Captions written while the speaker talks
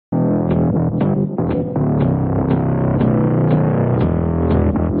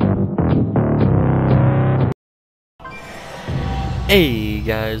Hey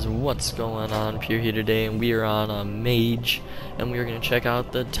guys, what's going on? Pure here today, and we are on a Mage, and we are going to check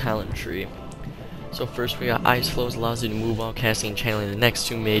out the talent tree. So first we got Ice Flows, allows you to move while casting and channeling the next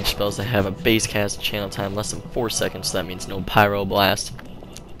two Mage spells that have a base cast channel time less than 4 seconds, so that means no Pyro Blast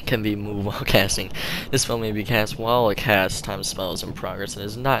can be moved while casting. This spell may be cast while a cast time spell is in progress and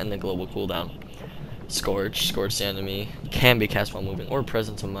is not in the global cooldown. Scorch the enemy, can be cast while moving or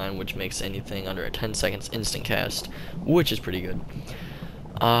presence of mind, which makes anything under a 10 seconds instant cast, which is pretty good.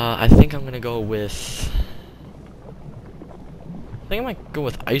 I think I'm gonna go with. I think I might go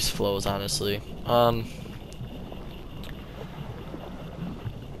with Ice Flows, honestly.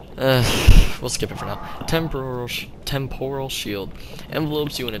 We'll skip it for now. Temporal Shield.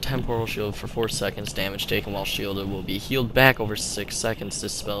 Envelopes you in a Temporal Shield for 4 seconds. Damage taken while shielded will be healed back over 6 seconds.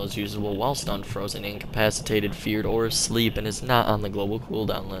 This spell is usable while stunned, frozen, incapacitated, feared, or asleep, and is not on the global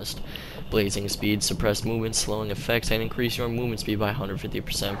cooldown list. Blazing Speed, suppress movement, slowing effects, and increase your movement speed by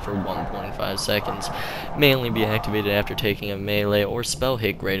 150% for 1.5 seconds. May only be activated after taking a melee or spell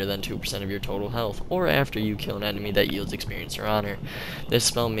hit greater than 2% of your total health, or after you kill an enemy that yields experience or honor. This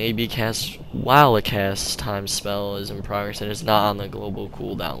spell may be cast while a cast time spell is in progress and is not on the global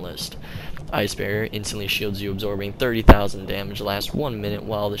cooldown list. Ice Barrier instantly shields you, absorbing 30,000 damage. Lasts 1 minute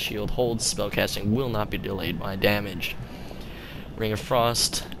while the shield holds. Spellcasting will not be delayed by damage. Ring of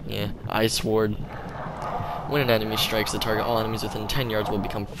Frost, Ice Ward. When an enemy strikes the target, all enemies within 10 yards will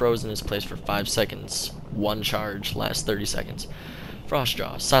become frozen in its place for 5 seconds. One charge, lasts 30 seconds.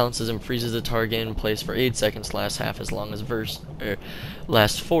 Frostjaw silences and freezes the target in place for 8 seconds, lasts half as long as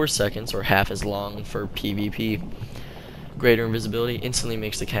lasts 4 seconds or half as long for PvP. Greater Invisibility instantly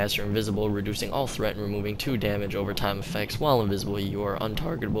makes the caster invisible, reducing all threat and removing 2 damage over time effects. While invisible, you are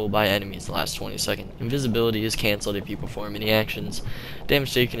untargetable by enemies the last 20 seconds. Invisibility is cancelled if you perform any actions.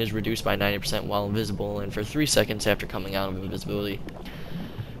 Damage taken is reduced by 90% while invisible, and for 3 seconds after coming out of invisibility.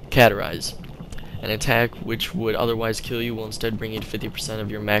 Categorize. An attack which would otherwise kill you will instead bring you to 50% of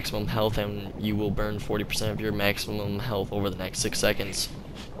your maximum health, and you will burn 40% of your maximum health over the next 6 seconds.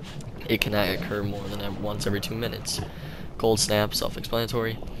 It cannot occur more than once every 2 minutes. Cold Snap,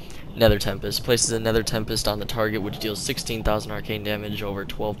 self-explanatory. Nether Tempest places a Nether Tempest on the target, which deals 16,000 arcane damage over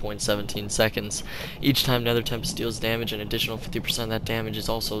 12.17 seconds. Each time Nether Tempest deals damage, an additional 50% of that damage is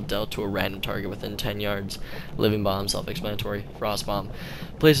also dealt to a random target within 10 yards. Living Bomb, self-explanatory. Frost Bomb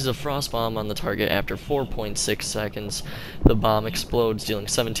places a Frost Bomb on the target after 4.6 seconds. The bomb explodes, dealing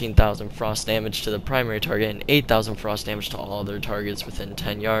 17,000 frost damage to the primary target and 8,000 frost damage to all other targets within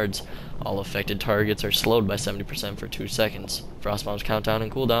 10 yards. All affected targets are slowed by 70% for 2 seconds. Frost Bomb's countdown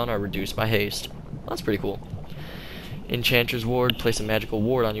and cooldown are reduced by haste. That's pretty cool. Enchanter's Ward, place a magical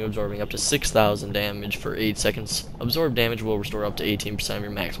ward on you, absorbing up to 6,000 damage for 8 seconds. Absorbed damage will restore up to 18% of your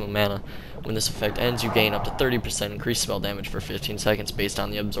maximum mana. When this effect ends, you gain up to 30% increased spell damage for 15 seconds based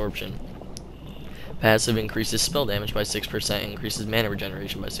on the absorption. Passive increases spell damage by 6%, increases mana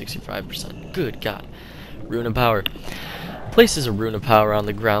regeneration by 65%. Good God. Rune of Power. Places a Rune of Power on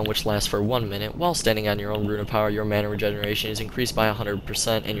the ground which lasts for 1 minute. While standing on your own Rune of Power, your mana regeneration is increased by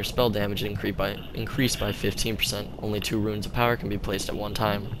 100% and your spell damage is increased by 15%. Only 2 Runes of Power can be placed at one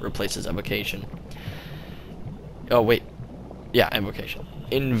time. Replaces Evocation. Oh wait. Yeah, Evocation.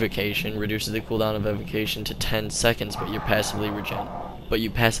 Invocation reduces the cooldown of Evocation to 10 seconds, but you passively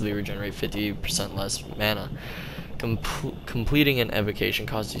regenerate 50% less mana. Completing an Evocation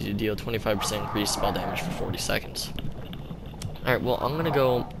causes you to deal 25% increased spell damage for 40 seconds. Alright, well, I'm gonna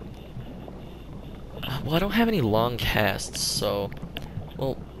go. Well, I don't have any long casts, so.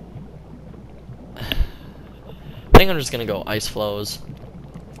 Well. I think I'm just gonna go Ice Flows.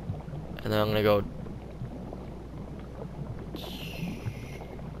 And then I'm gonna go.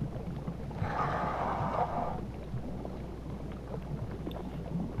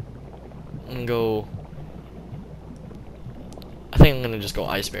 I think I'm gonna just go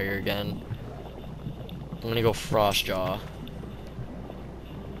Ice Barrier again. I'm gonna go Frostjaw.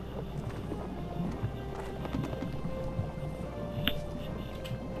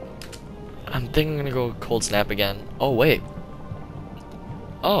 I'm thinking I'm gonna go Cold Snap again. Oh wait.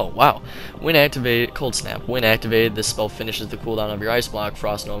 Oh wow. When activated, Cold Snap. When activated, this spell finishes the cooldown of your Ice Block,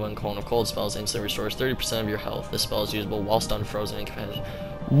 Frost Nova, and Cone of Cold spells. Instantly restores 30% of your health. This spell is usable while stunned, frozen, and incapacitated.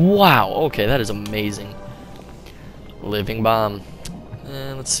 Wow. Okay, that is amazing. Living Bomb.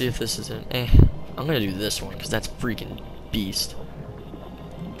 Let's see if this is an. I'm gonna do this one because that's freaking beast.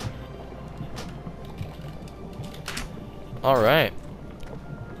 All right.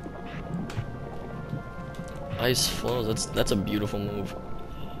 Ice Flows, that's a beautiful move.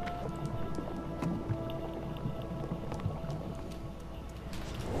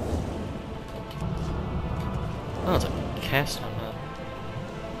 Oh, it's a cast on that.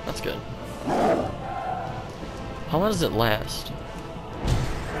 That's good. How long does it last?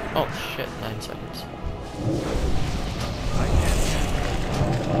 Oh shit, 9 seconds.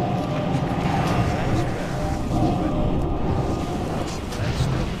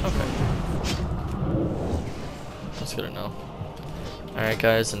 Okay. That's good to know. Alright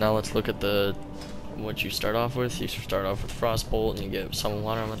guys, and now let's look at what you start off with. You start off with Frostbolt, and you get Summon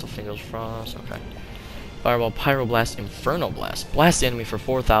Water, Elemental Fingers, Frost, okay. Fireball, Pyroblast, Inferno Blast. Blast the enemy for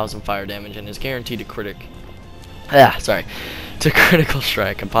 4,000 fire damage and is guaranteed to critical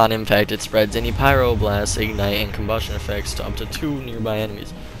strike. Upon impact, it spreads any Pyroblast, Ignite, and Combustion effects to up to 2 nearby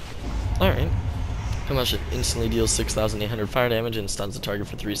enemies. Alright. Combustion instantly deals 6,800 fire damage and stuns the target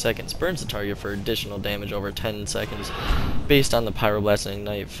for 3 seconds. Burns the target for additional damage over 10 seconds based on the Pyroblast and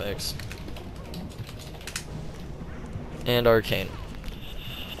Ignite effects. And Arcane.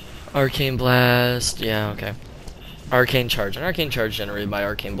 Arcane Blast, yeah, okay. Arcane Charge. An Arcane Charge generated by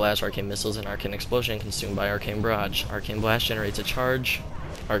Arcane Blast, Arcane Missiles, and Arcane Explosion consumed by Arcane Barrage. Arcane Blast generates a charge.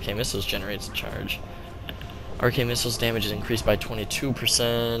 Arcane Missiles generates a charge. Arcane Missiles damage is increased by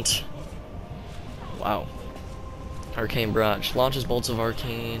 22%. Wow. Arcane Barrage. Launches bolts of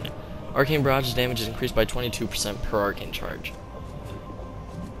Arcane. Arcane Barrage's damage is increased by 22% per Arcane Charge.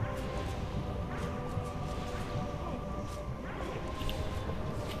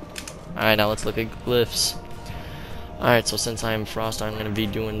 Alright, now let's look at Glyphs. Alright, so since I'm Frost, I'm going to be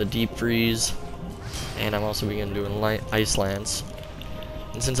doing the Deep Freeze. And I'm also going to be doing Ice Lance.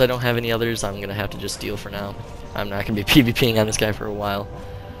 And since I don't have any others, I'm going to have to just deal for now. I'm not going to be PvPing on this guy for a while.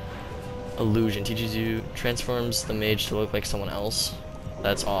 Illusion teaches you, transforms the mage to look like someone else.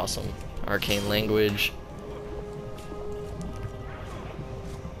 That's awesome. Arcane Language.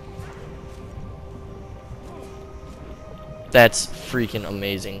 That's freaking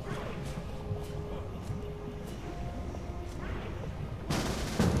amazing.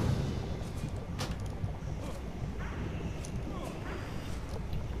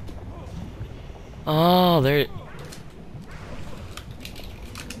 Oh, there.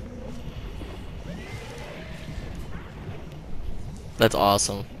 That's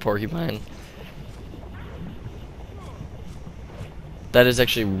awesome, Porcupine. That is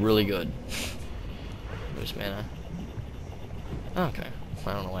actually really good. Boost mana. Okay.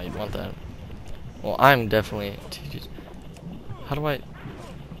 I don't know why you'd want that. Well, I'm definitely. How do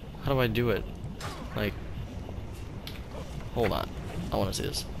I do it? Like, hold on. I want to see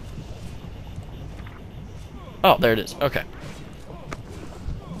this. Oh, there it is. Okay.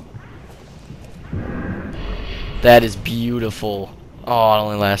 That is beautiful. Oh, it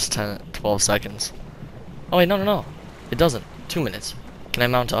only lasts 12 seconds. Oh, wait, no. It doesn't. 2 minutes. Can I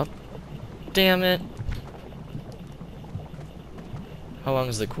mount up? Damn it. How long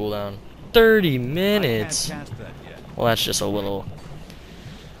is the cooldown? 30 minutes. Well, that's just a little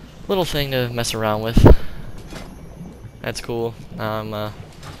thing to mess around with. That's cool. I'm a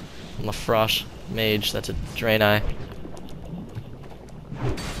Frost Mage. That's a Draenei.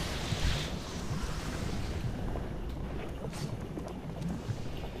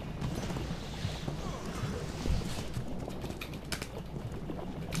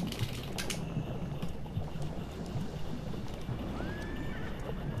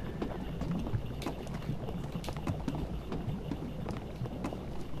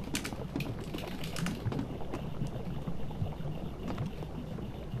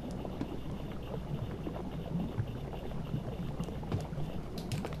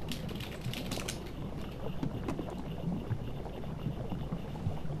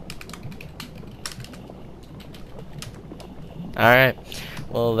 Alright,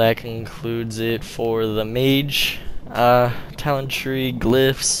 well that concludes it for the Mage talent tree,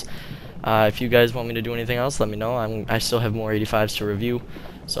 Glyphs. If you guys want me to do anything else, let me know. I still have more 85s to review,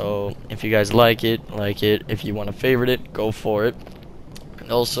 so if you guys like it. If you want to favorite it, go for it.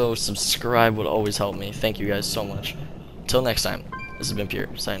 And also, subscribe would always help me. Thank you guys so much. Until next time, this has been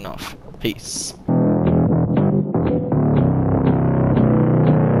Pure, signing off. Peace.